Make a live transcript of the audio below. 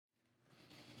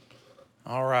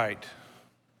All right.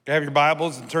 You have your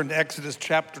Bibles and turn to Exodus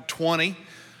chapter 20.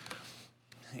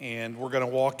 And we're going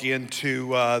to walk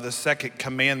into the second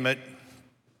commandment.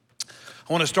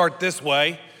 I want to start this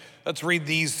way. Let's read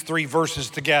these three verses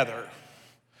together.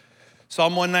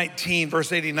 Psalm 119,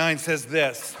 verse 89 says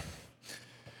this.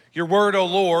 Your word, O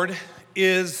Lord,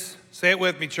 is, say it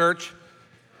with me, church.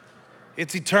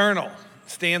 It's eternal,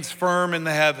 stands firm in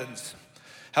the heavens.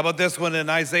 How about this one in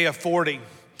Isaiah 40?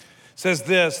 Says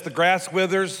this, the grass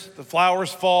withers, the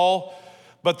flowers fall,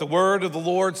 but the word of the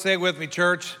Lord, say it with me,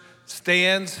 church,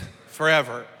 stands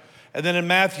forever. And then in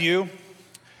Matthew, it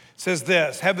says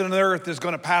this, heaven and earth is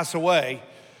going to pass away,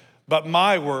 but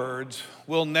my words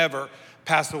will never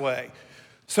pass away.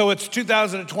 So it's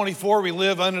 2024, we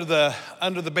live under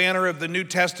the banner of the New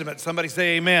Testament. Somebody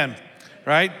say amen,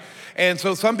 right? And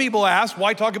so some people ask,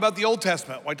 why talk about the Old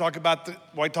Testament? Why talk about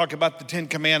the Ten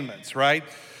Commandments, right?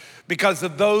 Because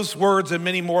of those words and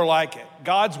many more like it.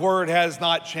 God's word has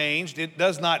not changed. It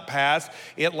does not pass.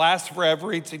 It lasts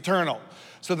forever. It's eternal.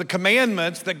 So the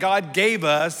commandments that God gave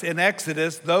us in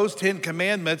Exodus, those 10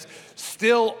 commandments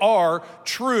still are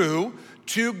true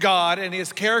to God and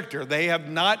his character. They have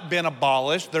not been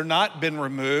abolished. They're not been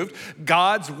removed.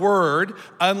 God's word,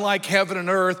 unlike heaven and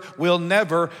earth, will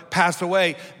never pass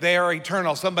away. They are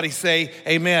eternal. Somebody say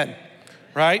amen,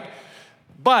 right?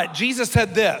 But Jesus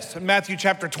said this in Matthew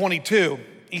chapter 22.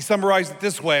 He summarized it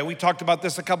this way. We talked about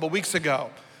this a couple weeks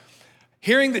ago.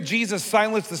 Hearing that Jesus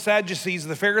silenced the Sadducees,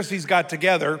 the Pharisees got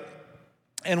together,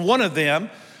 and one of the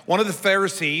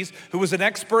Pharisees, who was an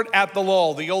expert at the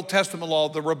law, the Old Testament law,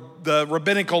 the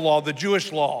rabbinical law, the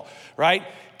Jewish law, right,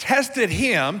 tested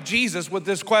him, Jesus, with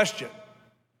this question.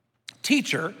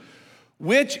 Teacher,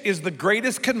 which is the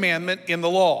greatest commandment in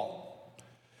the law?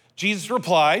 Jesus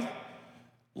replied,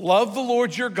 love the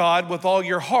Lord your God with all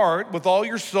your heart, with all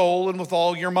your soul, and with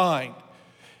all your mind.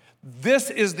 This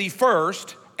is the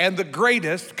first and the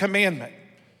greatest commandment.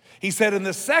 He said, and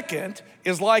the second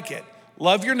is like it.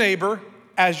 Love your neighbor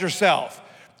as yourself.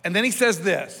 And then he says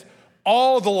this,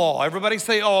 all the law, everybody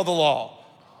say all the law.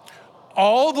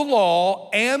 All the law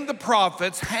and the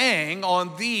prophets hang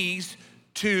on these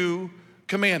two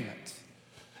commandments.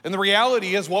 And the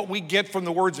reality is what we get from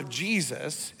the words of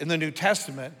Jesus in the New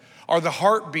Testament are the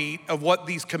heartbeat of what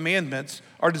these commandments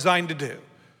are designed to do.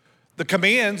 The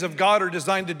commands of God are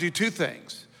designed to do two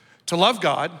things, to love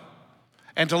God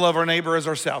and to love our neighbor as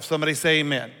ourselves. Somebody say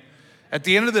amen. At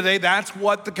the end of the day, that's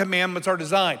what the commandments are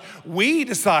designed. We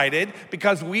decided,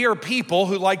 because we are people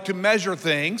who like to measure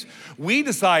things, we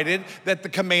decided that the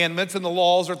commandments and the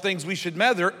laws are things we should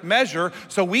measure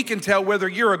so we can tell whether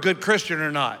you're a good Christian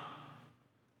or not,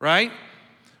 right?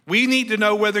 We need to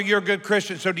know whether you're a good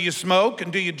Christian. So do you smoke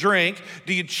and do you drink?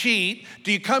 Do you cheat?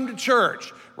 Do you come to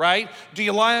church, right? Do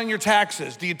you lie on your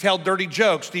taxes? Do you tell dirty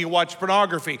jokes? Do you watch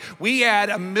pornography? We add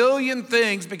a million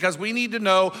things because we need to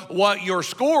know what your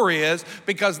score is,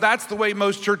 because that's the way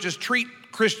most churches treat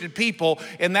Christian people,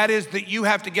 and that is that you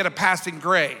have to get a passing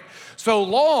grade. So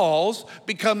laws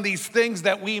become these things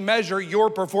that we measure your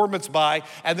performance by,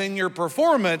 and then your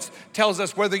performance tells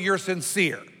us whether you're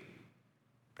sincere.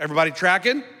 Everybody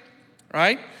tracking,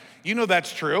 right? You know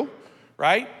that's true,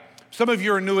 right? Some of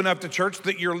you are new enough to church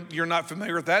that you're not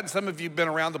familiar with that, and some of you have been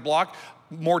around the block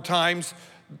more times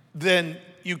than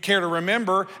you care to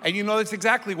remember, and you know that's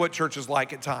exactly what church is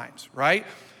like at times, right?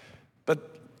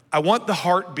 But I want the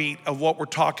heartbeat of what we're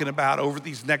talking about over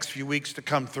these next few weeks to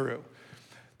come through.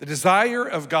 The desire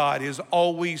of God is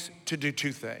always to do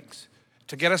two things,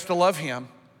 to get us to love him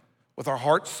with our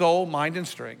heart, soul, mind, and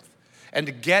strength, and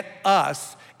to get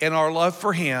us in our love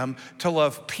for him to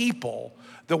love people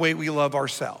the way we love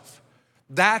ourselves.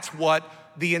 That's what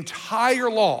the entire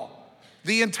law,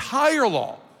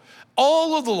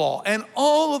 all of the law and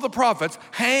all of the prophets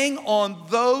hang on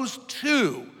those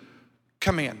two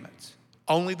commandments,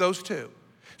 only those two.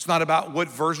 It's not about what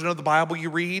version of the Bible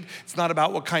you read. It's not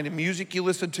about what kind of music you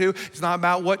listen to. It's not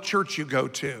about what church you go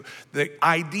to. The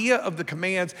idea of the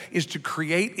commands is to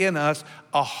create in us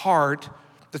a heart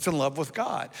that's in love with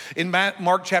God. In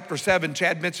Mark chapter 7,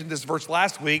 Chad mentioned this verse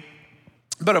last week,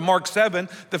 but in Mark 7,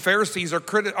 the Pharisees are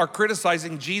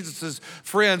criticizing Jesus'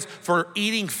 friends for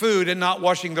eating food and not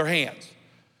washing their hands,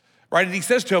 right? And he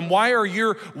says to them, why are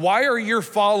your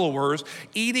followers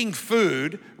eating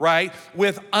food, right,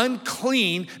 with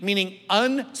unclean, meaning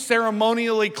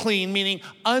unceremonially clean, meaning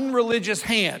unreligious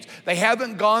hands? They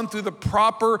haven't gone through the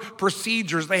proper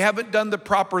procedures. They haven't done the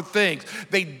proper things.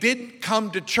 They didn't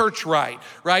come to church right?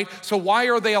 So why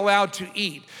are they allowed to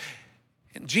eat?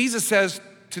 And Jesus says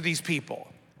to these people,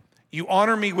 you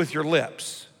honor me with your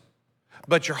lips,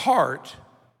 but your heart's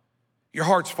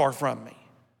far from me.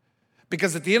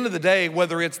 Because at the end of the day,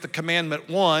 whether it's the commandment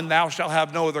 1, thou shalt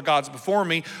have no other gods before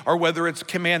me, or whether it's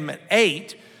commandment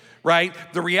 8, right?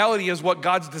 The reality is what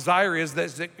God's desire is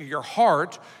that your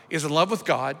heart is in love with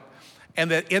God, and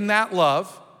that in that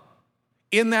love,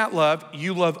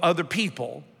 you love other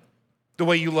people the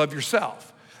way you love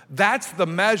yourself. That's the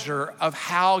measure of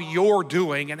how you're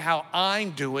doing and how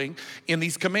I'm doing in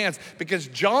these commands. Because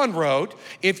John wrote,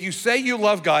 if you say you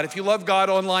love God, if you love God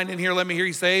online in here, let me hear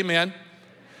you say amen,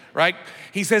 right?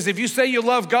 He says, if you say you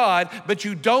love God, but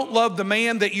you don't love the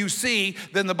man that you see,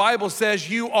 then the Bible says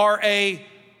you're a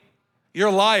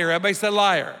liar. Everybody said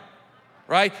liar,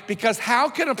 right? Because how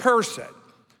can a person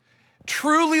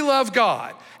truly love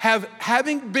God,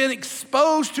 having been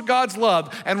exposed to God's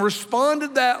love and responded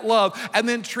to that love, and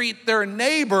then treat their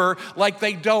neighbor like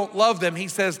they don't love them? He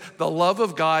says the love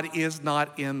of God is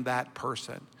not in that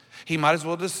person. He might as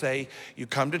well just say, you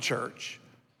come to church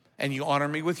and you honor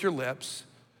me with your lips,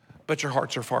 but your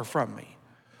hearts are far from me.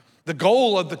 The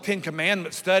goal of the 10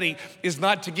 Commandments study is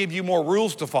not to give you more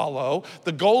rules to follow.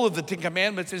 The goal of the 10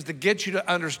 Commandments is to get you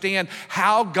to understand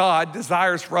how God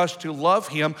desires for us to love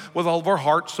him with all of our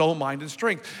heart, soul, mind, and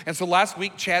strength. And so last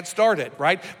week, Chad started,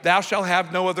 right? Thou shalt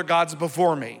have no other gods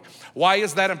before me. Why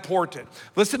is that important?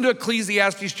 Listen to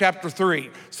Ecclesiastes chapter 3.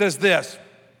 It says this,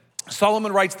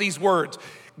 Solomon writes these words,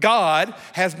 God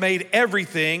has made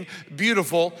everything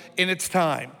beautiful in its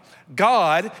time.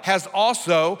 God has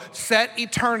also set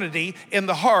eternity in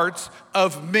the hearts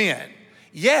of men.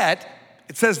 Yet,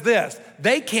 it says this,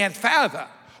 they can't fathom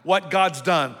what God's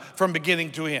done from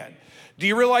beginning to end. Do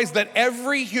you realize that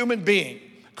every human being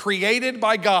created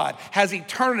by God has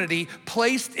eternity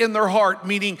placed in their heart,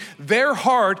 meaning their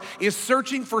heart is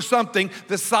searching for something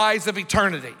the size of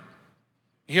eternity?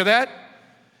 You hear that?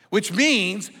 Which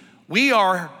means we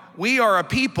are a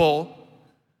people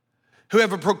who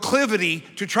have a proclivity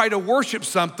to try to worship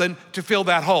something to fill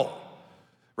that hole,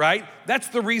 right? That's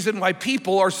the reason why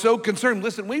people are so concerned.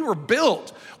 Listen, we were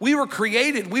built, we were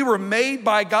created, we were made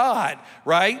by God,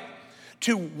 right?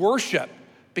 To worship,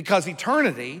 because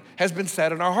eternity has been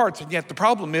set in our hearts. And yet the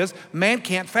problem is man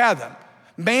can't fathom.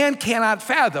 Man cannot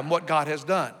fathom what God has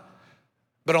done.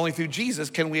 But only through Jesus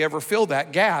can we ever fill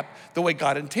that gap the way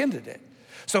God intended it.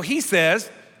 So he says,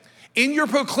 in your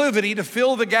proclivity to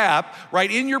fill the gap,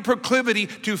 right? In your proclivity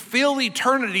to fill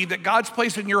eternity that God's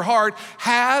placed in your heart,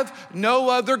 have no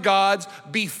other gods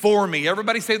before me.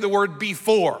 Everybody say the word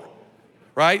before,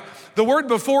 right? The word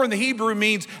before in the Hebrew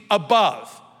means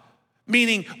above,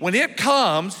 meaning when it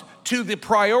comes to the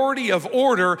priority of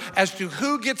order as to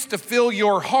who gets to fill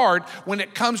your heart when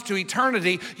it comes to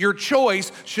eternity, your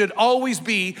choice should always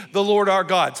be the Lord our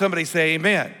God. Somebody say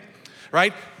amen,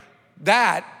 right?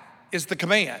 That is the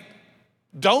command.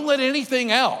 Don't let anything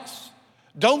else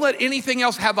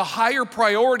have a higher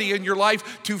priority in your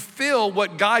life to fill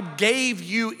what God gave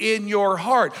you in your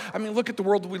heart. I mean, look at the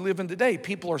world that we live in today.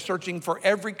 People are searching for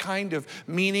every kind of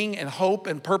meaning and hope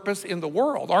and purpose in the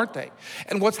world, aren't they?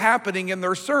 And what's happening in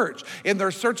their search? In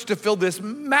their search to fill this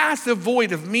massive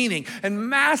void of meaning and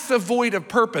massive void of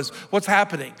purpose, what's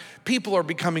happening? People are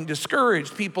becoming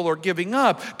discouraged. People are giving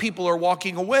up. People are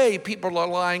walking away. People are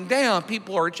lying down.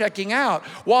 People are checking out.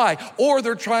 Why? Or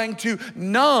they're trying to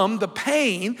numb the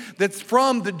pain that's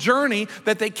from the journey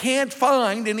that they can't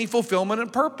find any fulfillment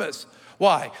and purpose.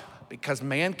 Why? Because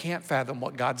man can't fathom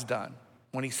what God's done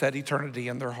when he set eternity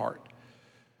in their heart.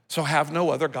 So have no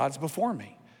other gods before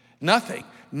me. Nothing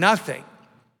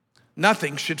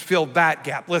should fill that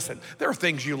gap. Listen, there are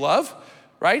things you love,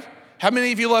 right? How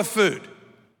many of you love food?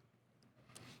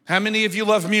 How many of you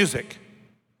love music?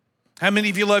 How many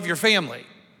of you love your family?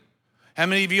 How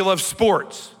many of you love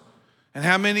sports? And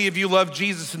how many of you love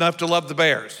Jesus enough to love the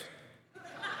Bears?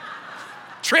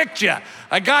 Tricked you.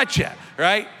 I got you,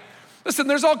 right? Listen,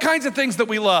 there's all kinds of things that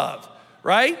we love,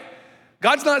 right?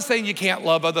 God's not saying you can't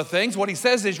love other things. What he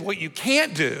says is what you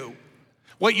can't do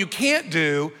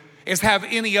is have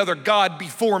any other God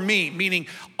before me, meaning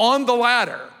on the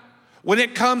ladder. When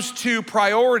it comes to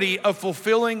priority of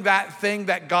fulfilling that thing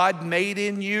that God made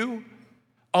in you,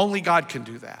 only God can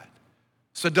do that.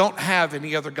 So don't have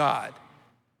any other God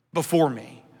before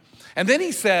me. And then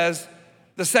he says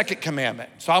the second commandment.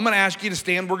 So I'm going to ask you to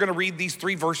stand. We're going to read these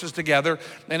 3 verses together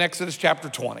in Exodus chapter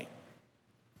 20.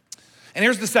 And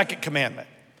here's the second commandment.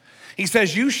 He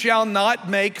says, you shall not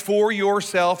make for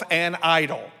yourself an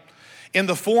idol in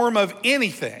the form of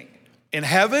anything in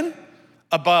heaven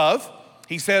above,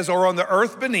 he says, or on the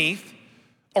earth beneath,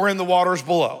 or in the waters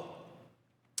below.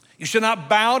 You shall not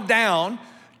bow down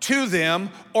to them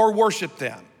or worship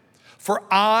them. For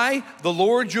I, the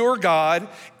Lord your God,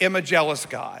 am a jealous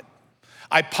God.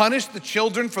 I punish the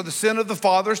children for the sin of the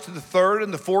fathers to the third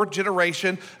and the fourth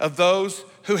generation of those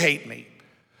who hate me.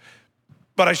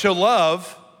 But I show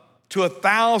love to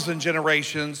 1,000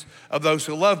 generations of those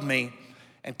who love me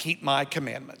and keep my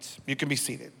commandments. You can be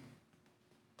seated.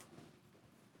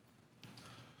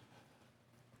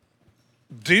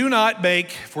 Do not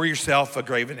make for yourself a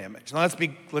graven image. Now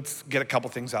let's get a couple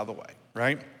things out of the way,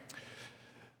 right?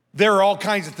 There are all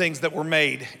kinds of things that were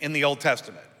made in the Old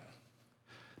Testament.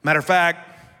 Matter of fact,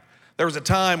 there was a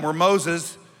time where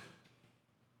Moses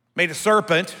made a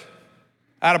serpent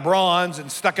out of bronze and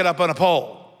stuck it up on a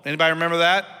pole. Anybody remember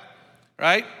that?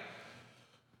 Right?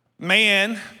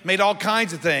 Man made all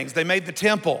kinds of things. They made the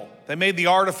temple. They made the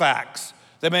artifacts.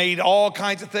 They made all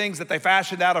kinds of things that they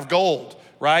fashioned out of gold,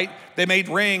 right? They made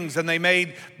rings and they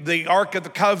made the Ark of the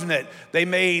Covenant. They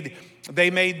made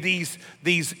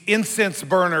these incense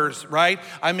burners, right?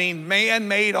 I mean, man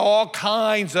made all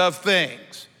kinds of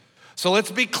things. So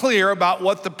let's be clear about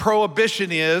what the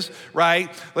prohibition is, right?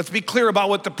 Let's be clear about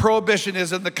what the prohibition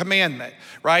is in the commandment,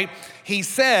 right? He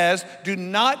says, do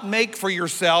not make for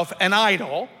yourself an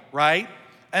idol, right?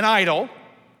 An idol,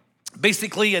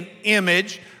 basically an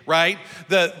image, right?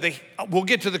 We'll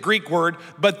get to the Greek word,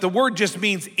 but the word just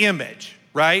means image,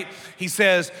 right? He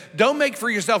says, don't make for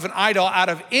yourself an idol out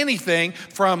of anything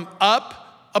from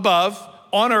up, above,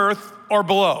 on earth, or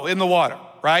below, in the water,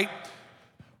 right?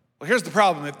 Well, here's the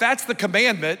problem. If that's the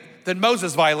commandment, then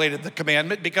Moses violated the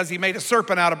commandment because he made a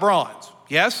serpent out of bronze.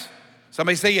 Yes?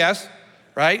 Somebody say yes,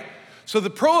 right? So the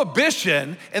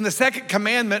prohibition in the second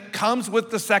commandment comes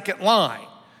with the second line,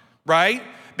 right?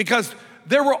 Because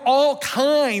there were all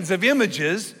kinds of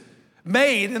images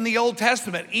made in the Old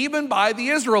Testament, even by the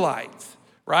Israelites,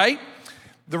 right?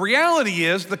 The reality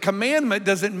is the commandment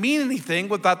doesn't mean anything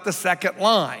without the second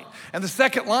line. And the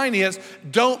second line is,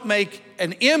 don't make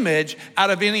an image out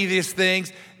of any of these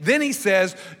things. Then he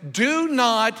says, do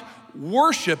not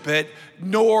worship it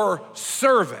nor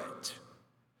serve it.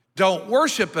 Don't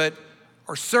worship it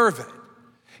or serve it.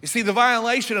 You see, the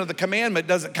violation of the commandment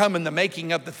doesn't come in the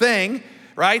making of the thing,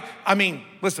 right? I mean,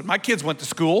 listen, my kids went to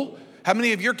school. How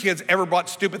many of your kids ever brought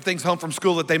stupid things home from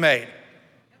school that they made?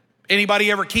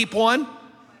 Anybody ever keep one?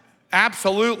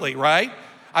 Absolutely, right?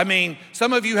 I mean,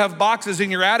 some of you have boxes in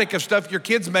your attic of stuff your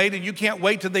kids made and you can't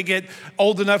wait till they get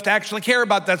old enough to actually care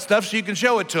about that stuff so you can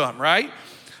show it to them, right?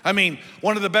 I mean,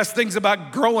 one of the best things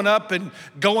about growing up and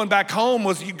going back home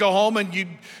was you'd go home and you'd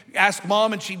ask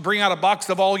mom and she'd bring out a box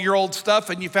of all your old stuff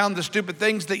and you found the stupid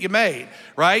things that you made,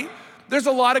 right? There's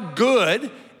a lot of good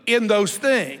in those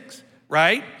things,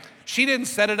 right? She didn't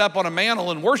set it up on a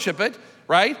mantle and worship it,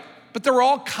 right? But there were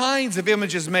all kinds of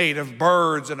images made of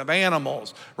birds and of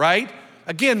animals, right?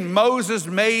 Again, Moses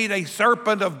made a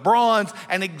serpent of bronze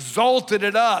and exalted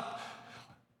it up.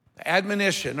 The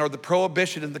admonition or the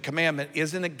prohibition in the commandment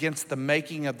isn't against the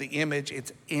making of the image.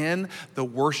 It's in the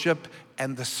worship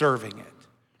and the serving it.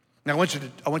 Now, I want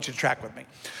you to track with me.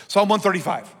 Psalm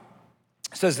 135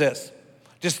 says this,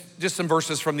 just some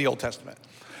verses from the Old Testament.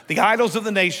 The idols of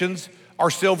the nations are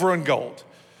silver and gold,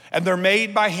 and they're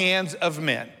made by hands of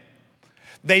men.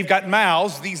 They've got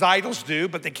mouths, these idols do,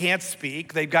 but they can't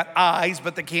speak. They've got eyes,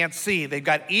 but they can't see. They've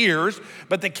got ears,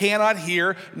 but they cannot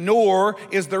hear, nor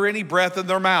is there any breath in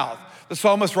their mouth. The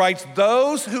psalmist writes,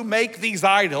 those who make these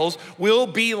idols will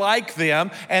be like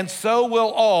them, and so will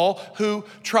all who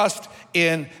trust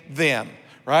in them,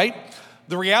 right?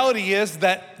 The reality is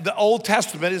that the Old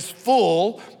Testament is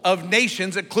full of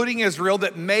nations, including Israel,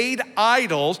 that made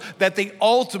idols that they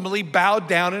ultimately bowed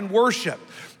down and worshiped.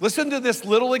 Listen to this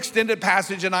little extended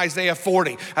passage in Isaiah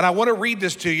 40. And I want to read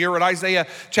this to you in Isaiah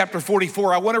chapter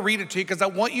 44. I want to read it to you because I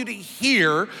want you to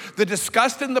hear the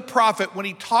disgust in the prophet when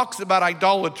he talks about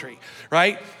idolatry,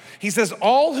 right? He says,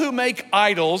 all who make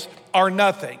idols are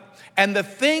nothing, and the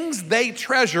things they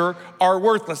treasure are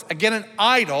worthless. Again, an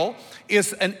idol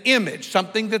is an image,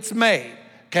 something that's made.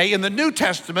 Okay, in the New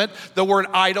Testament, the word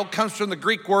idol comes from the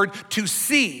Greek word to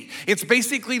see. It's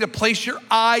basically to place your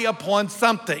eye upon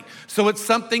something. So it's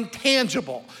something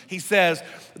tangible. He says,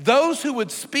 those who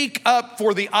would speak up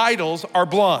for the idols are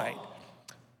blind.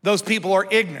 Those people are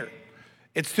ignorant.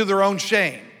 It's to their own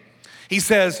shame. He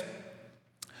says,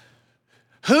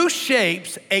 who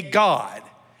shapes a god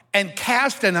and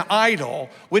casts an idol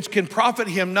which can profit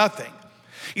him nothing?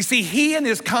 You see, he and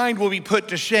his kind will be put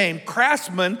to shame.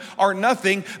 Craftsmen are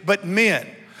nothing but men.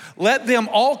 Let them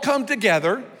all come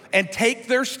together and take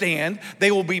their stand.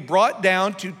 They will be brought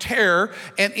down to terror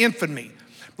and infamy.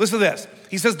 Listen to this.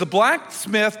 He says, the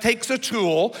blacksmith takes a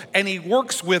tool and he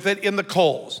works with it in the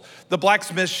coals. The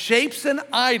blacksmith shapes an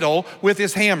idol with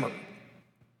his hammer.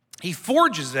 He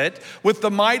forges it with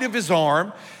the might of his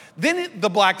arm. Then the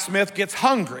blacksmith gets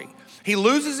hungry. He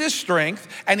loses his strength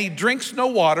and he drinks no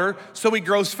water, so he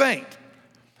grows faint.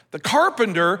 The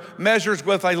carpenter measures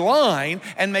with a line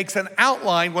and makes an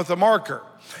outline with a marker.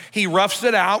 He roughs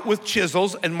it out with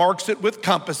chisels and marks it with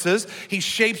compasses. He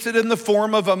shapes it in the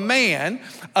form of man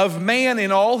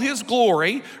in all his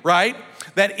glory, right?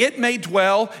 That it may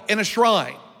dwell in a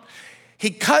shrine.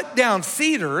 He cut down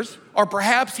cedars, or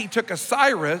perhaps he took a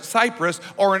cypress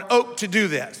or an oak to do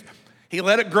this. He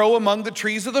let it grow among the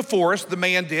trees of the forest, the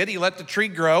man did. He let the tree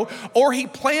grow, or he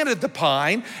planted the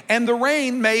pine, and the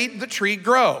rain made the tree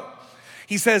grow.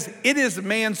 He says, it is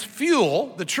man's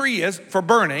fuel, the tree is, for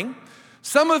burning.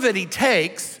 Some of it he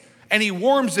takes, and he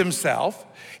warms himself.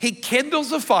 He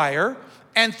kindles a fire,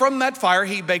 and from that fire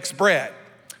he bakes bread.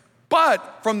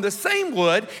 But from the same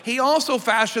wood, he also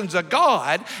fashions a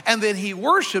god, and then he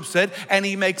worships it, and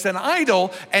he makes an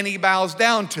idol, and he bows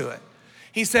down to it.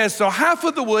 He says, so half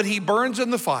of the wood he burns in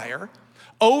the fire.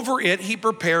 Over it he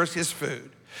prepares his food.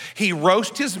 He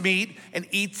roasts his meat and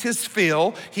eats his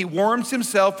fill. He warms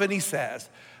himself and he says,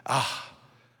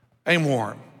 I'm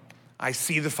warm. I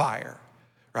see the fire,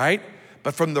 right?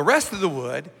 But from the rest of the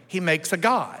wood, he makes a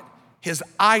god, his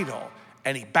idol,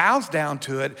 and he bows down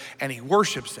to it and he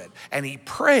worships it and he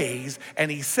prays and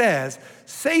he says,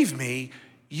 save me,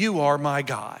 you are my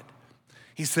God.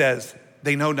 He says,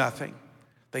 they know nothing.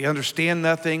 They understand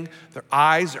nothing. Their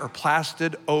eyes are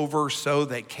plastered over so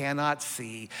they cannot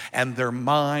see, and their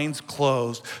minds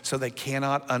closed so they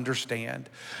cannot understand.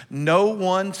 No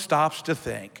one stops to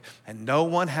think, and no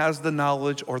one has the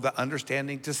knowledge or the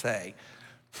understanding to say,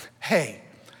 hey,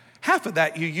 half of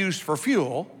that you used for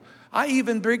fuel. I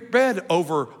even baked bread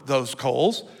over those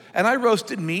coals, and I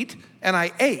roasted meat, and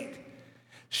I ate.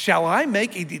 Shall I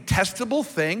make a detestable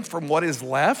thing from what is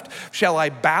left? Shall I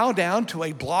bow down to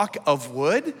a block of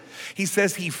wood? He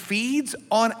says he feeds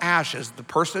on ashes, the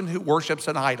person who worships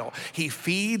an idol. He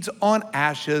feeds on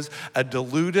ashes. A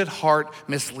deluded heart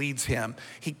misleads him.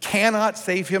 He cannot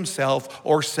save himself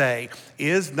or say,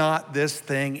 is not this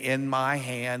thing in my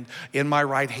hand, in my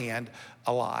right hand,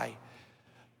 a lie?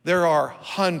 There are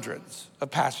hundreds of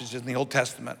passages in the Old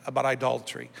Testament about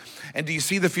idolatry. And do you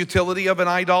see the futility of an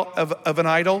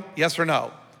idol? Yes or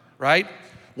no, right?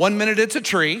 1 minute it's a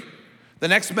tree. The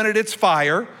next minute it's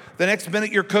fire. The next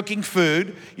minute you're cooking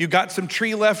food. You got some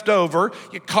tree left over.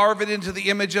 You carve it into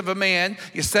the image of a man.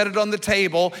 You set it on the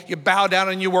table. You bow down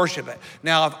and you worship it.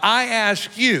 Now, if I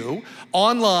ask you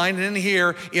online and in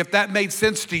here if that made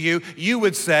sense to you, you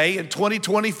would say in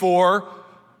 2024,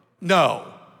 no.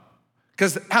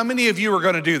 Because how many of you are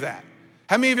going to do that?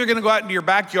 How many of you are going to go out into your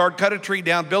backyard, cut a tree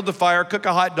down, build a fire, cook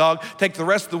a hot dog, take the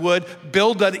rest of the wood,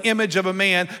 build an image of a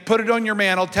man, put it on your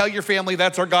mantle, tell your family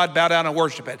that's our God, bow down and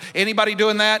worship it? Anybody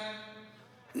doing that?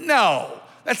 No.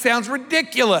 That sounds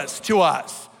ridiculous to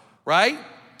us, right?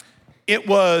 It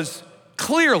was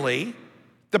clearly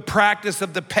the practice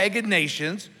of the pagan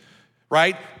nations,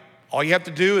 right? All you have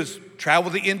to do is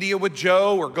travel to India with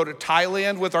Joe or go to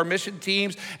Thailand with our mission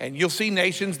teams, and you'll see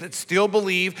nations that still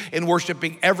believe in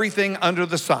worshiping everything under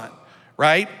the sun,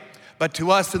 right? But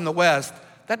to us in the West,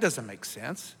 that doesn't make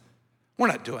sense. We're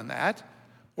not doing that.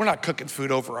 We're not cooking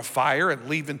food over a fire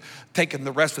and taking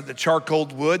the rest of the charcoal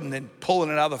wood and then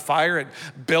pulling it out of the fire and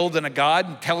building a God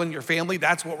and telling your family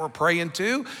that's what we're praying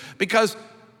to, because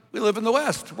we live in the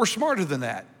West. We're smarter than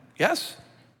that. Yes?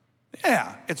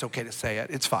 Yeah, it's okay to say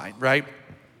it. It's fine, right?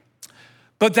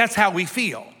 But that's how we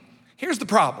feel. Here's the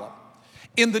problem.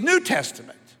 In the New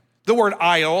Testament, the word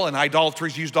idol and idolatry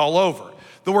is used all over.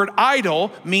 The word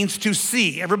idol means to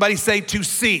see. Everybody say to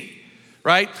see,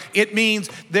 right? It means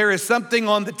there is something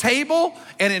on the table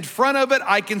and in front of it,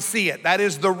 I can see it. That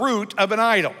is the root of an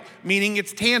idol, meaning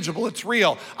it's tangible, it's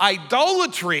real.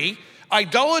 Idolatry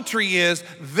is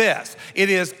this. It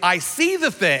is, I see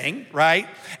the thing, right?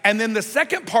 And then the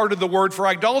second part of the word for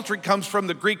idolatry comes from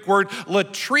the Greek word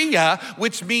latria,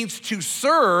 which means to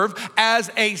serve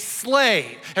as a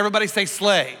slave. Everybody say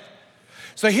slave.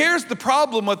 So here's the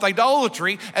problem with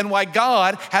idolatry and why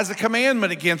God has a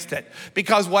commandment against it.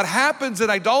 Because what happens in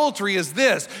idolatry is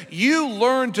this: you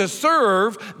learn to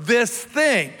serve this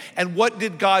thing. And what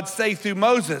did God say through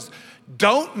Moses?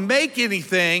 Don't make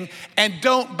anything and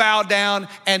don't bow down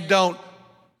and don't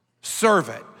serve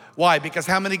it. Why? Because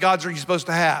how many gods are you supposed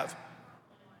to have?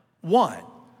 One.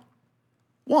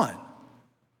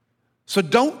 So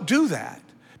don't do that.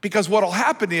 Because what'll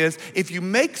happen is if you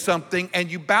make something and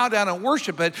you bow down and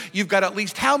worship it, you've got at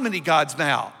least how many gods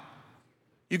now?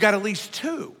 You've got at least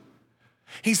two.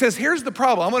 He says, here's the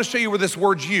problem. I'm going to show you where this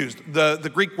word's used,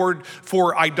 the Greek word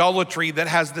for idolatry that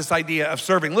has this idea of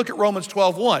serving. Look at Romans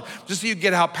 12:1, just so you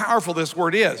get how powerful this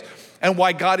word is. and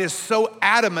why God is so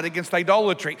adamant against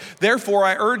idolatry. Therefore,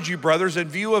 I urge you, brothers, in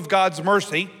view of God's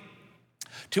mercy,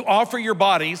 to offer your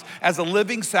bodies as a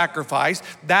living sacrifice.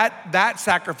 That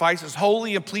sacrifice is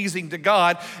holy and pleasing to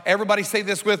God. Everybody say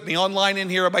this with me. Online in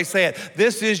here, everybody say it.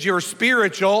 This is your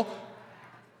spiritual.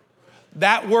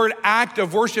 That word act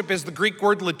of worship is the Greek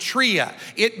word latria.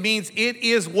 It means it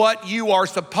is what you are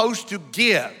supposed to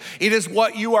give. It is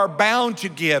what you are bound to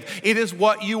give. It is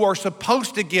what you are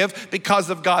supposed to give because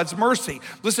of God's mercy.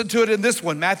 Listen to it in this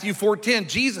one, Matthew 4:10.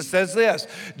 Jesus says this.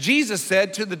 Jesus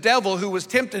said to the devil who was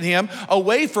tempting him,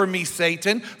 "Away from me,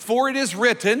 Satan, for it is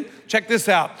written," check this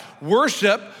out,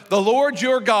 "worship the Lord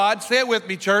your God," say it with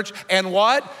me, church, "and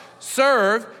what?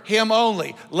 Serve him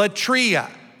only." Latria.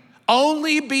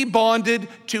 Only be bonded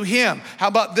to him. How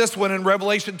about this one in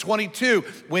Revelation 22?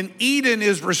 When Eden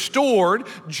is restored,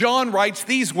 John writes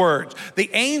these words. "The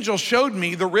angel showed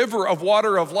me the river of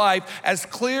water of life as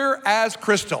clear as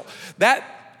crystal."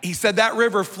 He said that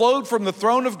river flowed from the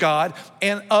throne of God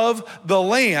and of the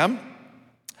Lamb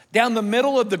down the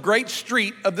middle of the great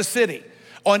street of the city.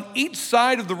 On each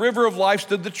side of the river of life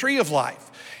stood the tree of life.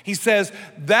 He says,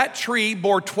 that tree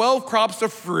bore 12 crops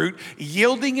of fruit,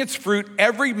 yielding its fruit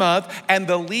every month, and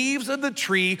the leaves of the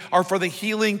tree are for the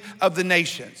healing of the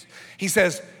nations. He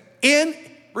says, in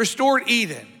restored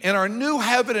Eden, in our new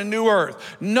heaven and new earth,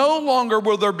 no longer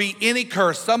will there be any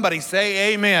curse. Somebody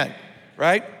say amen,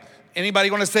 right?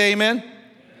 Anybody want to say amen?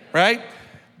 Right?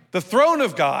 The throne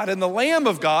of God and the Lamb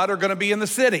of God are going to be in the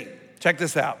city. Check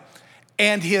this out.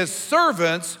 And his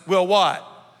servants will what?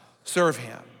 Serve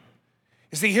him.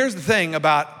 You see, here's the thing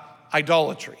about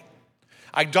idolatry.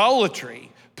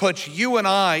 Idolatry puts you and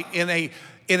I in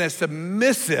a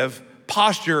submissive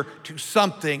posture to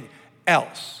something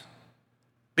else.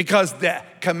 Because the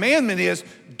commandment is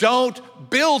don't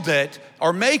build it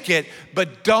or make it,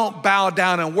 but don't bow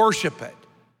down and worship it.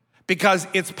 Because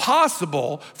it's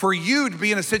possible for you to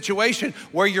be in a situation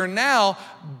where you're now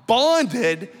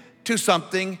bonded to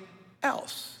something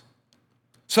else.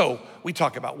 So we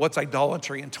talk about what's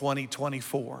idolatry in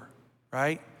 2024,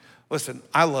 right? Listen,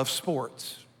 I love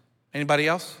sports. Anybody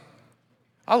else?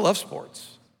 I love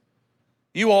sports.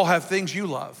 You all have things you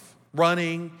love.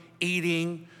 Running,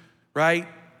 eating, right?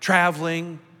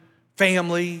 Traveling,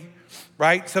 family,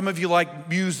 right? Some of you like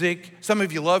music. Some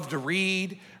of you love to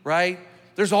read, right?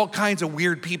 There's all kinds of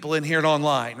weird people in here and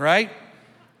online, right?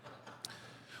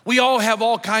 We all have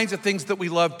all kinds of things that we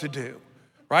love to do.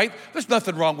 Right? There's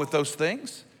nothing wrong with those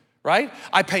things, right?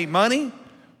 I pay money,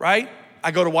 right?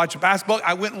 I go to watch a basketball.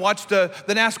 I went and watched the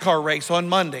NASCAR race on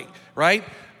Monday, right?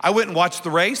 I went and watched the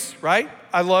race, right?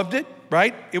 I loved it,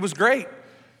 right? It was great.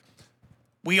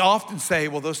 We often say,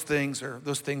 well, those things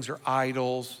are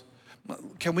idols.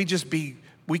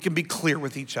 We can be clear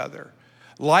with each other.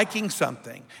 Liking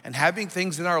something and having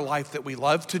things in our life that we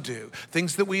love to do,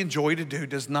 things that we enjoy to do,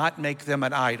 does not make them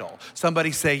an idol.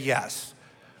 Somebody say yes,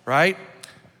 right?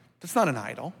 That's not an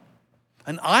idol.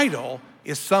 An idol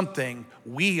is something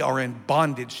we are in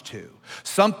bondage to,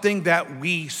 something that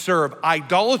we serve.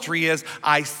 Idolatry is,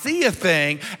 I see a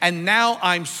thing and now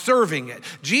I'm serving it.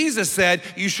 Jesus said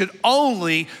you should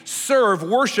only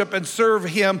worship and serve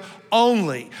him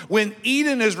only. When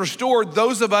Eden is restored,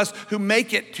 those of us who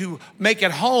make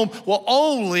it home will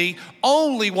only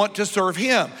want to serve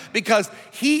him because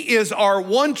he is our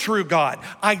one true God.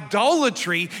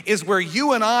 Idolatry is where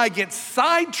you and I get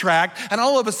sidetracked and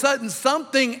all of a sudden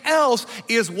something else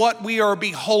is what we are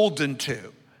beholden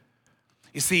to.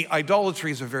 You see,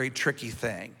 idolatry is a very tricky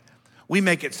thing. We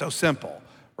make it so simple,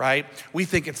 right? We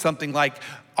think it's something like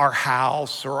our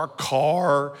house or our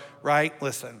car, right?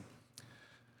 Listen.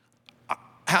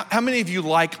 How many of you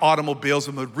like automobiles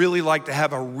and would really like to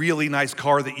have a really nice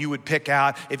car that you would pick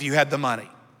out if you had the money?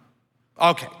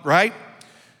 Okay, right?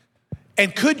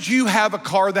 And could you have a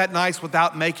car that nice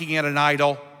without making it an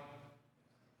idol?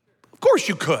 Of course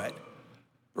you could,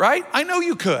 right? I know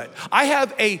you could. I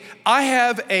have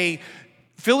a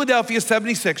Philadelphia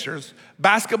 76ers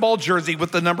basketball jersey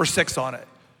with the number 6 on it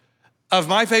of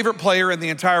my favorite player in the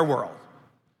entire world,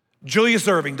 Julius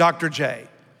Erving, Dr. J.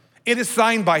 It is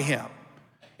signed by him.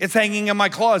 It's hanging in my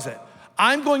closet.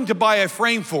 I'm going to buy a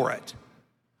frame for it.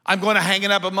 I'm going to hang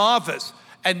it up in my office,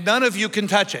 and none of you can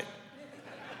touch it.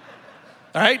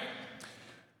 All right?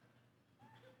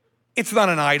 It's not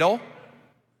an idol.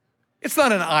 It's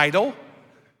not an idol.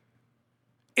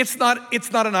 It's not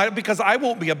an idol because I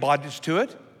won't be a bondage to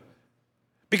it.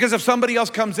 Because if somebody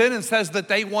else comes in and says that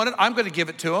they want it, I'm going to give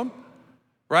it to them,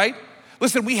 right?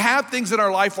 Listen, we have things in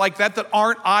our life like that that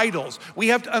aren't idols. We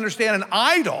have to understand an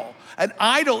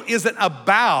idol isn't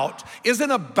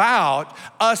about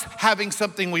us having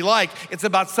something we like. It's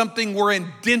about something we're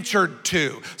indentured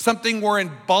to, something we're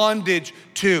in bondage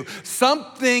to,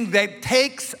 something that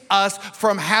takes us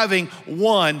from having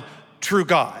one true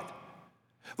God.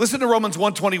 Listen to Romans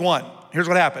 1:21. Here's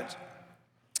what happens.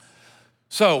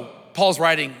 So Paul's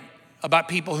writing about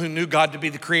people who knew God to be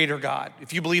the creator God.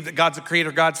 If you believe that God's the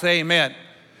creator God, say amen.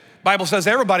 Bible says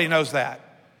everybody knows that.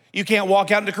 You can't walk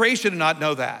out into creation and not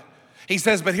know that. He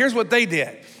says, but here's what they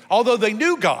did. Although they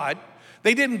knew God,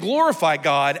 they didn't glorify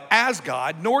God as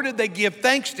God, nor did they give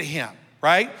thanks to him,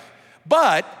 right?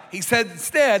 But he said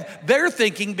instead, their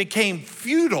thinking became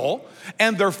futile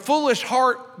and their foolish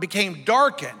heart became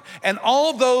darkened. And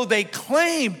although they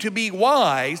claimed to be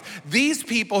wise, these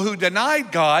people who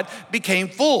denied God became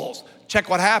fools. Check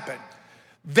what happened.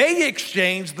 They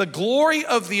exchanged the glory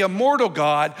of the immortal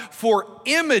God for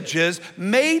images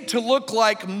made to look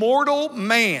like mortal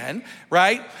man,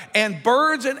 right? And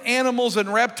birds and animals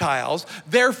and reptiles.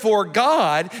 Therefore,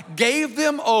 God gave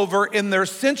them over in their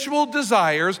sensual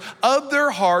desires of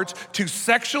their hearts to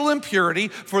sexual impurity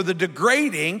for the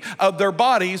degrading of their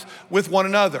bodies with one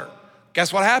another.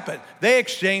 Guess what happened? They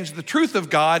exchanged the truth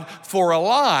of God for a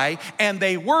lie, and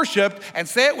they worshiped, and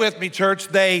say it with me, church,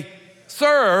 they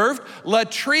served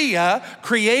latria,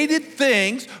 created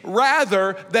things,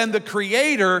 rather than the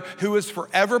creator who is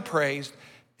forever praised.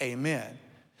 Amen.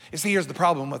 You see, here's the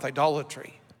problem with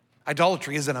idolatry.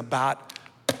 Idolatry isn't about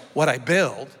what I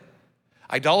build.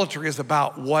 Idolatry is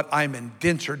about what I'm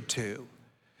indentured to.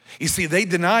 You see, they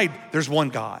denied there's one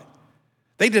God.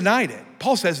 They denied it.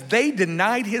 Paul says they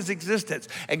denied his existence.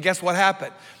 And guess what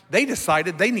happened? They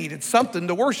decided they needed something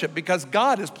to worship because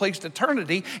God has placed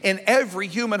eternity in every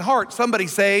human heart. Somebody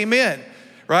say amen,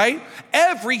 right?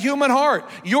 Every human heart,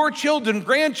 your children,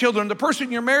 grandchildren, the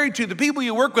person you're married to, the people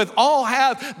you work with, all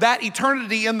have that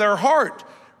eternity in their heart,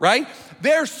 right?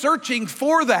 They're searching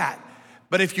for that.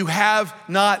 But if you have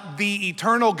not the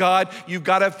eternal God, you've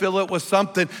got to fill it with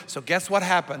something. So guess what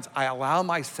happens? I allow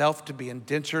myself to be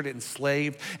indentured,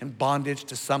 enslaved, and bondage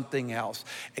to something else.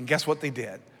 And guess what they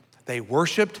did? They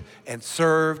worshiped and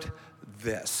served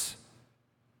this.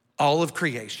 All of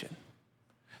creation.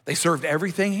 They served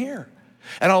everything here.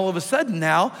 And all of a sudden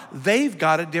now, they've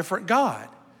got a different God.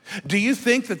 Do you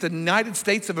think that the United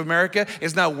States of America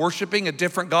is now worshiping a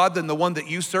different God than the one that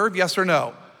you serve? Yes or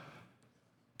no?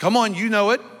 Come on, you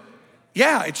know it.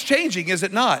 Yeah, it's changing, is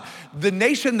it not? The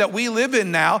nation that we live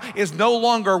in now is no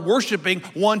longer worshiping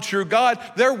one true God.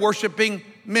 They're worshiping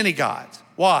many gods.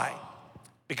 Why?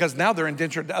 Because now they're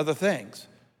indentured to other things.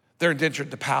 They're indentured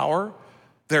to power.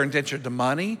 They're indentured to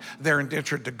money. They're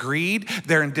indentured to greed.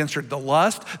 They're indentured to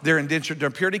lust. They're indentured to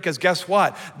impurity. Because guess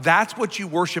what? That's what you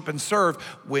worship and serve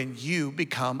when you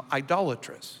become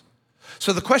idolatrous.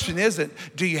 So the question isn't,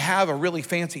 do you have a really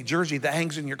fancy jersey that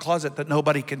hangs in your closet that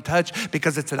nobody can touch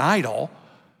because it's an idol,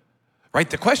 right?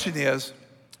 The question is,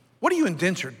 what are you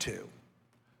indentured to?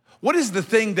 What is the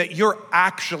thing that you're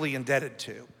actually indebted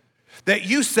to? That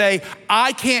you say,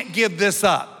 I can't give this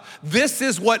up. This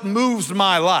is what moves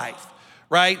my life,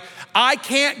 right? I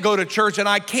can't go to church and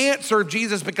I can't serve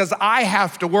Jesus because I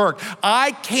have to work.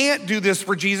 I can't do this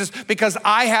for Jesus because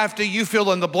I have to, you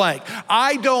fill in the blank.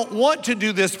 I don't want to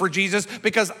do this for Jesus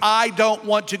because I don't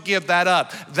want to give that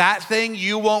up. That thing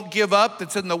you won't give up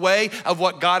that's in the way of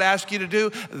what God asked you to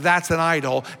do, that's an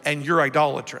idol and you're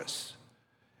idolatrous.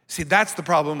 See, that's the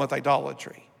problem with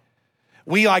idolatry.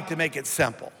 We like to make it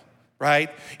simple.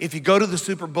 Right? If you go to the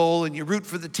Super Bowl and you root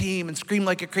for the team and scream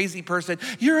like a crazy person,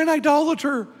 you're an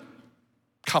idolater.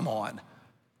 Come on.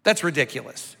 That's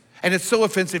ridiculous. And it's so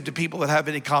offensive to people that have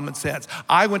any common sense.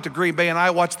 I went to Green Bay and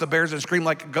I watched the Bears and scream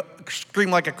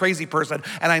like a crazy person,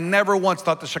 and I never once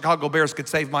thought the Chicago Bears could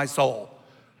save my soul.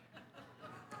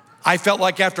 I felt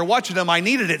like after watching them, I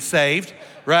needed it saved,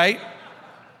 right?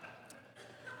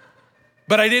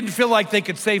 But I didn't feel like they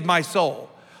could save my soul.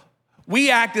 We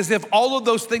act as if all of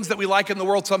those things that we like in the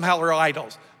world somehow are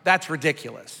idols. That's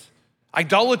ridiculous.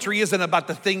 Idolatry isn't about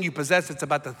the thing you possess, it's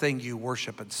about the thing you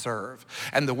worship and serve.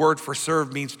 And the word for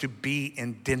serve means to be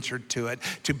indentured to it,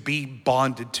 to be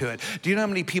bonded to it. Do you know how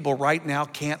many people right now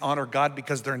can't honor God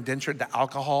because they're indentured to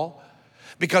alcohol?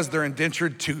 Because they're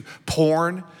indentured to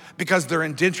porn? Because they're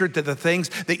indentured to the things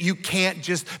that you can't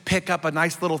just pick up a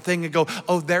nice little thing and go,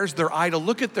 oh, there's their idol.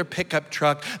 Look at their pickup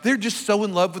truck. They're just so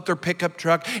in love with their pickup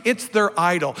truck. It's their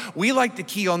idol. We like to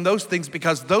key on those things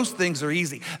because those things are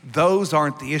easy. Those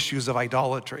aren't the issues of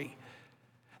idolatry.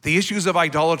 The issues of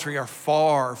idolatry are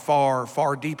far, far,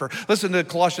 far deeper. Listen to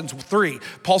Colossians 3.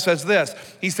 Paul says this.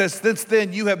 He says, since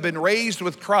then you have been raised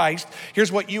with Christ.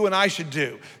 Here's what you and I should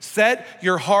do. Set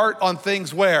your heart on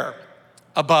things where?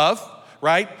 Above,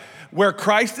 right? Where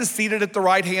Christ is seated at the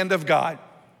right hand of God.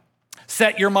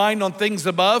 Set your mind on things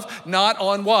above, not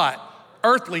on what?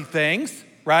 Earthly things,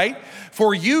 right?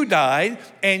 For you died,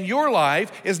 and your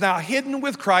life is now hidden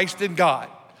with Christ in God.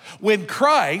 When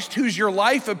Christ, who's your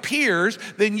life, appears,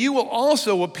 then you will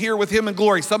also appear with him in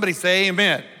glory. Somebody say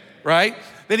amen, right?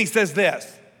 Then he says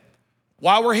this,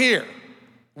 while we're here,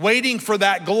 waiting for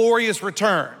that glorious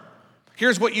return,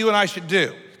 here's what you and I should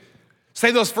do.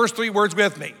 Say those first three words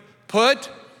with me. Put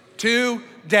to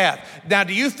death. Now,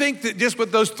 do you think that just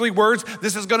with those three words,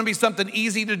 this is gonna be something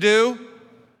easy to do?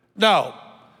 No,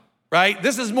 right?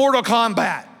 This is Mortal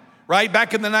Kombat, right?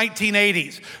 Back in the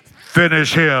 1980s.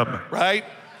 Finish him, right?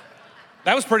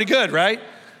 That was pretty good, right?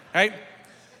 Right?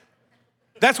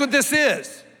 That's what this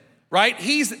is, right?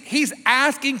 He's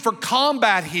asking for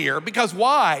combat here because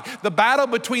why? The battle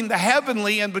between the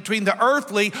heavenly and between the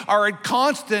earthly are in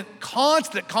constant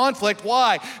conflict.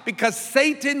 Why? Because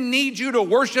Satan needs you to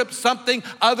worship something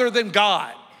other than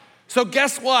God. So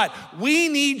guess what? We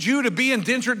need you to be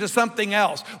indentured to something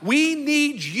else. We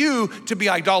need you to be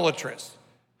idolatrous.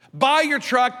 Buy your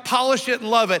truck, polish it, and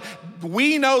love it.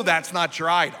 We know that's not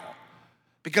your idol.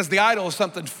 Because the idol is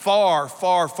something far,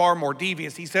 far, far more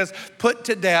devious. He says, put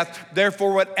to death,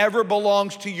 therefore, whatever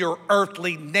belongs to your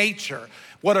earthly nature.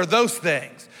 What are those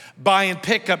things? Buying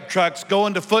pickup trucks,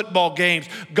 going to football games,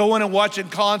 going and watching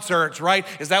concerts, right?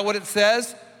 Is that what it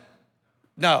says?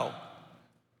 No.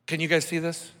 Can you guys see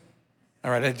this? All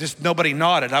right, nobody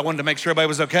nodded. I wanted to make sure everybody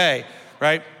was okay,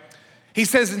 right? He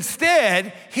says,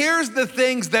 instead, here's the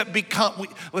things that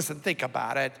listen, think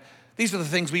about it. These are the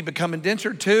things we become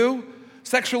indentured to.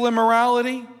 Sexual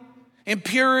immorality,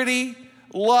 impurity,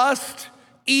 lust,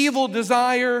 evil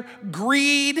desire,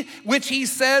 greed, which he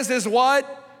says is what?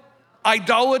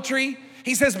 Idolatry.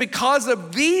 He says because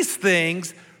of these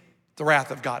things, the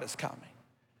wrath of God is coming,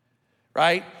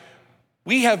 right?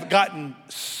 We have gotten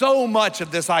so much of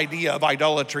this idea of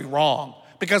idolatry wrong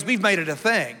because we've made it a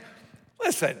thing.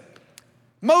 Listen,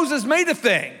 Moses made a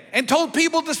thing and told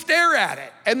people to stare at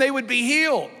it and they would be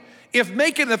healed. If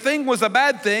making a thing was a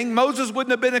bad thing, Moses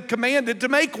wouldn't have been commanded to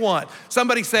make one.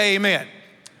 Somebody say amen.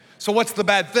 So what's the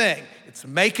bad thing? It's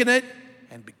making it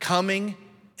and becoming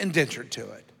indentured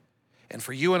to it. And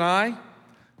for you and I,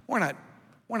 we're not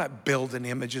building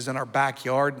images in our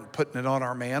backyard and putting it on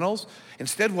our mantles.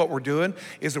 Instead, what we're doing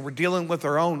is that we're dealing with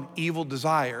our own evil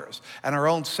desires and our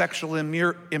own sexual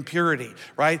impurity,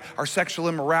 right? Our sexual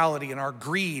immorality and our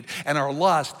greed and our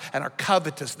lust and our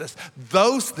covetousness.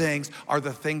 Those things are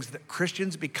the things that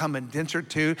Christians become indentured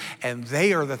to, and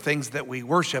they are the things that we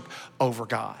worship over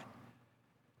God.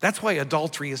 That's why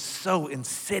adultery is so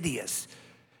insidious.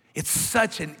 It's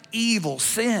such an evil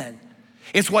sin.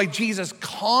 It's why Jesus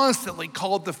constantly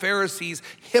called the Pharisees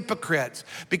hypocrites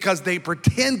because they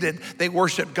pretended they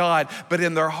worshiped God, but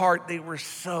in their heart they were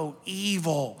so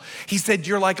evil. He said,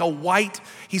 you're like a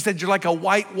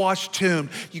whitewashed tomb.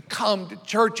 You come to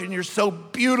church and you're so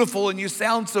beautiful and you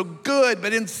sound so good,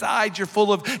 but inside you're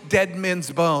full of dead men's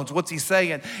bones. What's he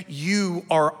saying? You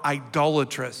are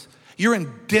idolatrous. You're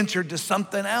indentured to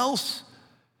something else.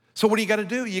 So what do you got to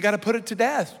do? You got to put it to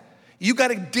death. You got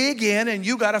to dig in and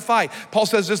you got to fight. Paul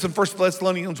says this in 1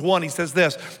 Thessalonians 1. He says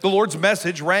this, the Lord's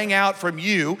message rang out from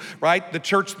you, right? The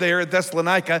church there at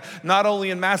Thessalonica, not only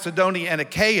in Macedonia and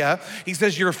Achaia. He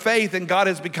says your faith in God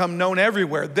has become known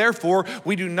everywhere. Therefore,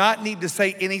 we do not need to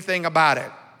say anything about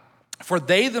it. For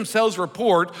they themselves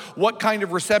report what kind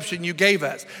of reception you gave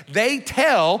us.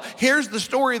 Here's the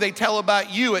story they tell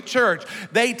about you at church.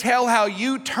 They tell how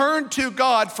you turned to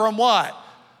God from what?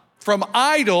 From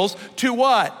idols to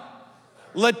what?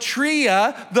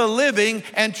 Latria, the living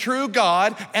and true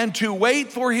God, and to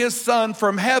wait for his Son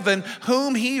from heaven,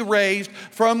 whom he raised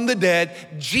from the dead,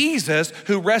 Jesus,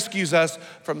 who rescues us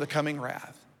from the coming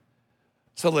wrath.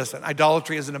 So listen,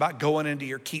 idolatry isn't about going into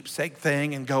your keepsake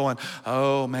thing and going,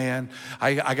 oh man,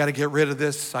 I got to get rid of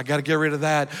this. I got to get rid of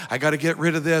that. I got to get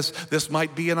rid of this. This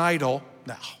might be an idol.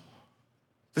 No,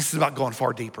 this is about going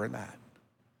far deeper in that.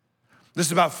 This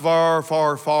is about far,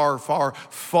 far, far, far,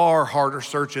 far harder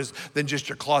searches than just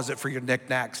your closet for your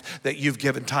knickknacks that you've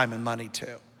given time and money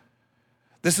to.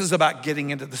 This is about getting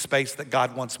into the space that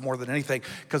God wants more than anything.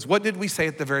 Because what did we say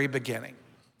at the very beginning?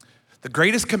 The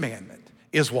greatest commandment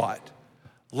is what?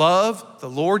 Love the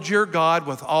Lord your God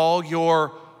with all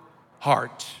your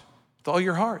heart. With all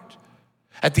your heart.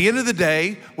 At the end of the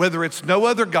day, whether it's no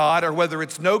other God or whether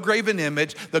it's no graven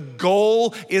image, the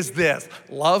goal is this: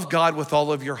 love God with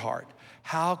all of your heart.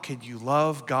 How can you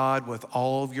love God with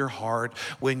all of your heart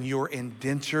when you're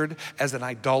indentured as an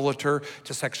idolater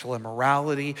to sexual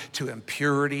immorality, to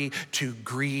impurity, to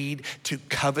greed, to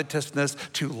covetousness,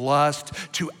 to lust,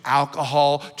 to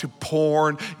alcohol, to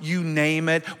porn, you name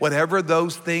it, whatever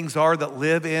those things are that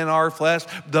live in our flesh,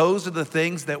 those are the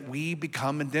things that we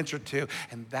become indentured to.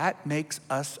 And that makes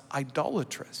us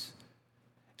idolatrous.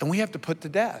 And we have to put to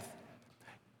death.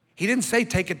 He didn't say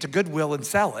take it to Goodwill and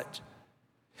sell it.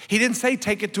 He didn't say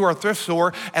take it to our thrift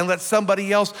store and let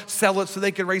somebody else sell it so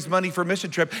they can raise money for a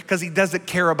mission trip, because he doesn't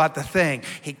care about the thing.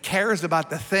 He cares about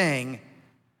the thing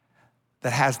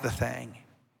that has the thing.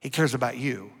 He cares about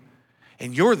you,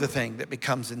 and you're the thing that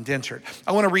becomes indentured.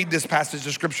 I want to read this passage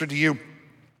of scripture to you.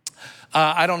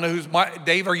 I don't know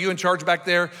Dave, are you in charge back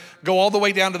there? Go all the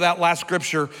way down to that last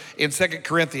scripture in 2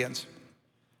 Corinthians.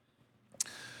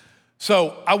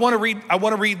 So I want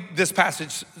to read this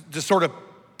passage to sort of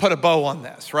put a bow on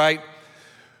this, right?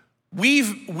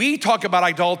 We talk about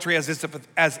idolatry as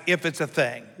if it's a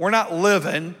thing. We're not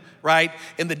living, right,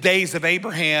 in the days of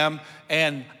Abraham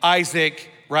and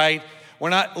Isaac, right? We're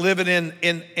not living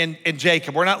in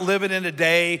Jacob. We're not living in a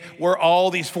day where all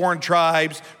these foreign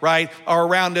tribes, right, are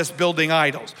around us building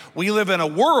idols. We live in a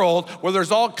world where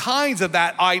there's all kinds of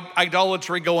that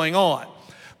idolatry going on.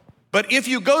 But if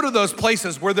you go to those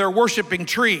places where they're worshiping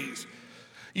trees,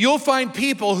 you'll find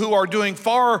people who are doing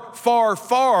far, far,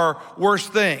 far worse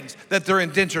things that they're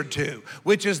indentured to,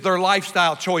 which is their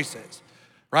lifestyle choices,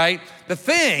 right? The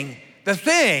thing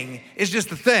is just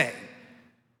the thing.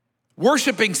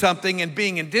 Worshiping something and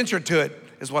being indentured to it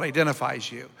is what identifies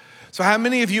you. So how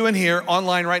many of you in here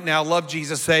online right now love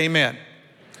Jesus? Say amen.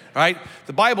 Right?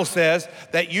 The Bible says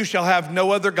that you shall have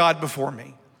no other God before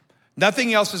me.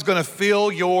 Nothing else is going to fill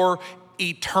your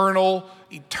eternal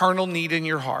need in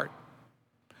your heart.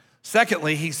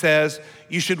 Secondly, he says,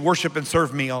 you should worship and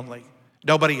serve me only,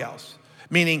 nobody else.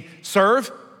 Meaning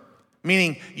serve,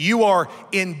 meaning you are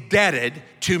indebted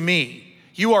to me.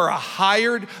 You are a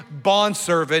hired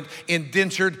bondservant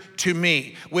indentured to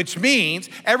me, which means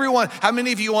everyone, how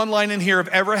many of you online in here have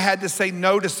ever had to say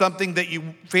no to something that your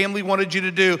family wanted you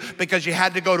to do because you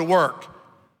had to go to work,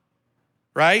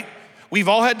 right? We've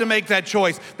all had to make that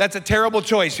choice. That's a terrible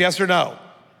choice, yes or no,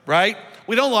 right?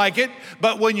 We don't like it,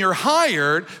 but when you're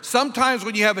hired, sometimes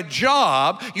when you have a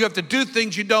job, you have to do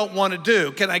things you don't want to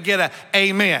do. Can I get an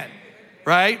amen,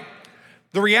 right?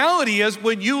 The reality is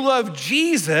when you love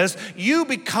Jesus, you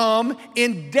become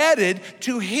indebted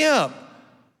to him.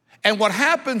 And what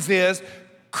happens is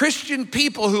Christian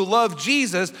people who love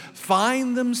Jesus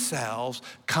find themselves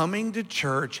coming to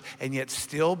church and yet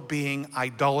still being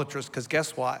idolatrous, because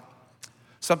guess what?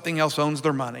 Something else owns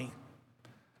their money.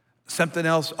 Something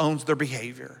else owns their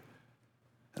behavior.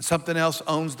 And something else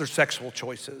owns their sexual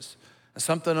choices. And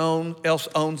something else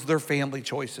owns their family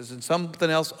choices. And something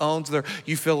else owns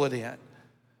you fill it in.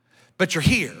 But you're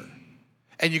here.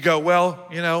 And you go, well,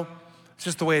 it's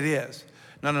just the way it is.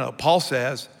 No. Paul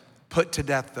says, put to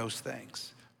death those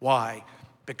things. Why?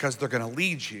 Because they're going to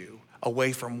lead you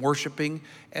away from worshiping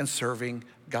and serving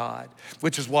God.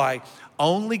 Which is why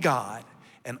only God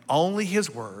and only his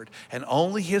word and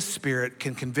only his spirit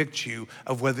can convict you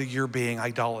of whether you're being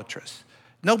idolatrous.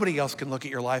 Nobody else can look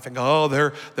at your life and go,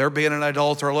 oh, they're being an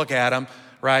idolater. Look at them,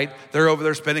 right? They're over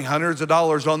there spending hundreds of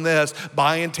dollars on this,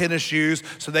 buying tennis shoes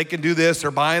so they can do this, or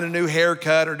buying a new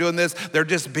haircut, or doing this. They're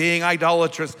just being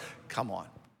idolatrous. Come on.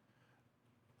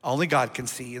 Only God can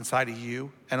see inside of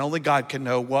you, and only God can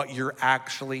know what you're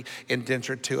actually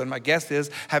indentured to. And my guess is,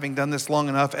 having done this long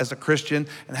enough as a Christian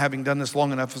and having done this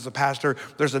long enough as a pastor,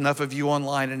 there's enough of you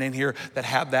online and in here that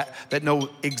have that know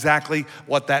exactly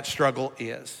what that struggle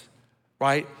is,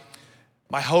 right?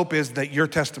 My hope is that your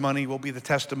testimony will be the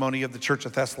testimony of the church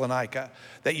of Thessalonica,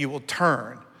 that you will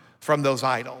turn from those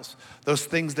idols, those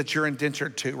things that you're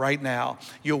indentured to right now.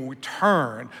 You'll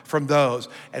return from those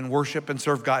and worship and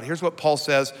serve God. Here's what Paul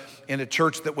says in a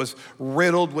church that was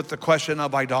riddled with the question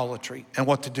of idolatry and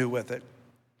what to do with it.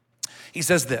 He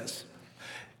says this,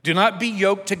 do not be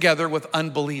yoked together with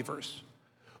unbelievers.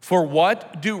 For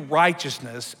what do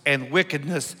righteousness and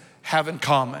wickedness have in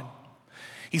common?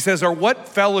 He says, or what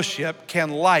fellowship can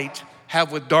light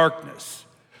have with darkness?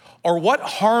 Or what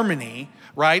harmony,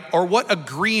 right? Or what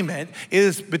agreement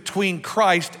is between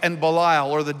Christ and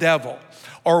Belial, or the devil?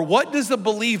 Or what does a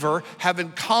believer have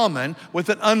in common with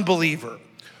an unbeliever?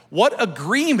 What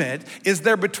agreement is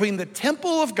there between the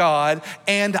temple of God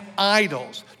and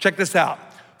idols? Check this out.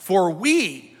 For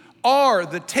we are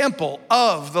the temple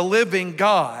of the living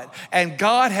God. And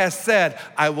God has said,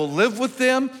 I will live with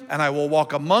them, and I will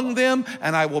walk among them,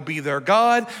 and I will be their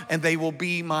God, and they will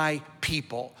be my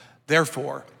people.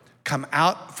 Therefore, come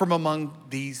out from among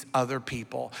these other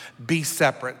people. Be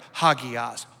separate,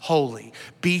 hagios, holy.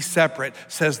 Be separate,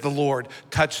 says the Lord.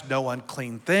 Touch no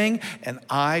unclean thing, and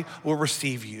I will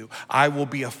receive you. I will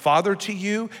be a father to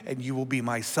you, and you will be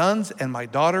my sons and my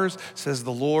daughters, says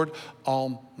the Lord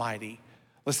Almighty.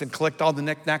 Listen, collect all the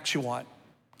knickknacks you want.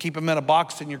 Keep them in a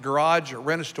box in your garage or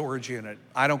rent a storage unit.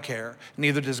 I don't care.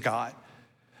 Neither does God.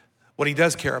 What he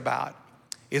does care about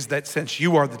is that since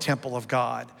you are the temple of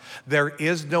God, there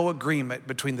is no agreement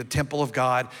between the temple of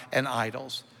God and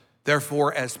idols.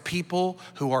 Therefore, as people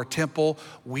who are temple,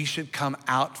 we should come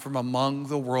out from among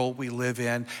the world we live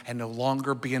in and no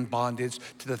longer be in bondage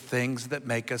to the things that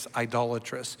make us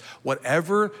idolatrous.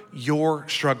 Whatever you're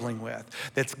struggling with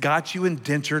that's got you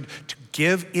indentured to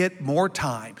give it more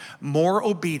time, more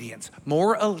obedience,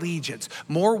 more allegiance,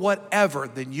 more whatever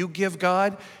than you give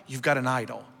God, you've got an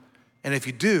idol. And if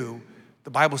you do, the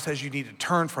Bible says you need to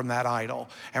turn from that idol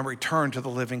and return to the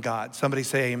living God. Somebody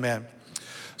say amen.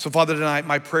 So Father, tonight,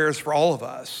 my prayer is for all of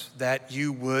us that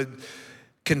you would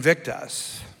convict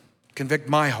us, convict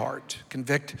my heart,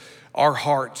 convict our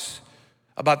hearts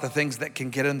about the things that can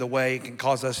get in the way, can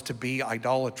cause us to be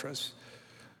idolatrous.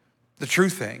 The true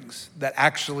things that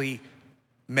actually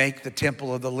make the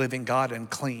temple of the living God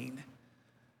unclean.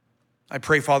 I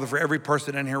pray, Father, for every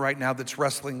person in here right now that's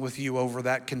wrestling with you over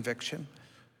that conviction.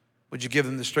 Would you give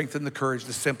them the strength and the courage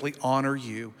to simply honor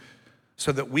you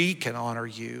so that we can honor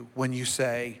you when you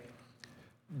say,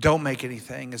 don't make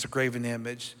anything as a graven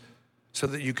image so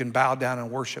that you can bow down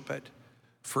and worship it.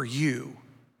 For you,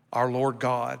 our Lord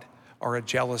God, are a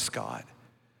jealous God.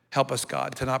 Help us,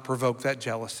 God, to not provoke that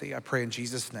jealousy. I pray in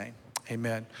Jesus' name,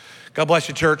 amen. God bless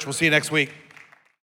you, church. We'll see you next week.